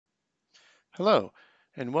Hello,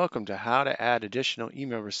 and welcome to how to add additional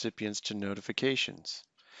email recipients to notifications.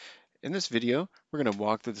 In this video, we're going to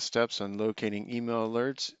walk through the steps on locating email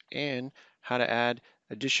alerts and how to add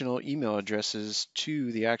additional email addresses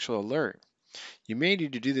to the actual alert. You may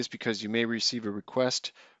need to do this because you may receive a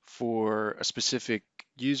request for a specific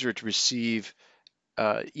user to receive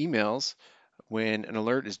emails when an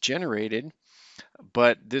alert is generated,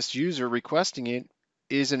 but this user requesting it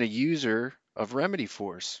isn't a user of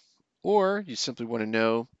Remedyforce. Or you simply want to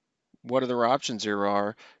know what other options there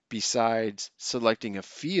are besides selecting a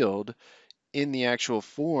field in the actual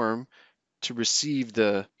form to receive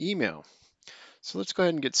the email. So let's go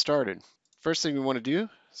ahead and get started. First thing we want to do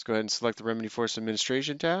is go ahead and select the Remedyforce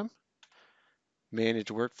Administration tab, Manage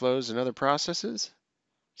Workflows and Other Processes,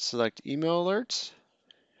 select Email Alerts.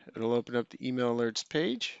 It'll open up the Email Alerts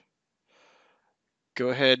page. Go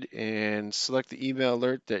ahead and select the email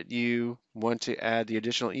alert that you want to add the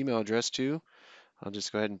additional email address to. I'll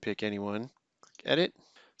just go ahead and pick any one. Click Edit.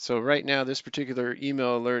 So right now, this particular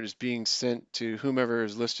email alert is being sent to whomever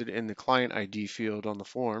is listed in the client ID field on the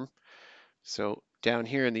form. So down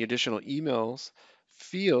here in the additional emails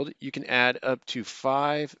field, you can add up to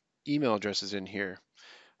 5 email addresses in here.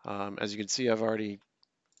 As you can see, I've already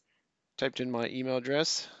typed in my email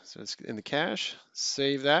address, so it's in the cache.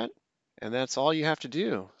 Save that, and that's all you have to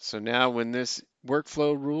do. So now when this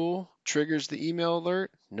workflow rule triggers the email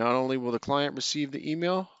alert, not only will the client receive the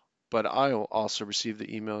email, but I will also receive the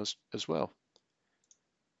emails as well.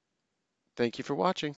 Thank you for watching.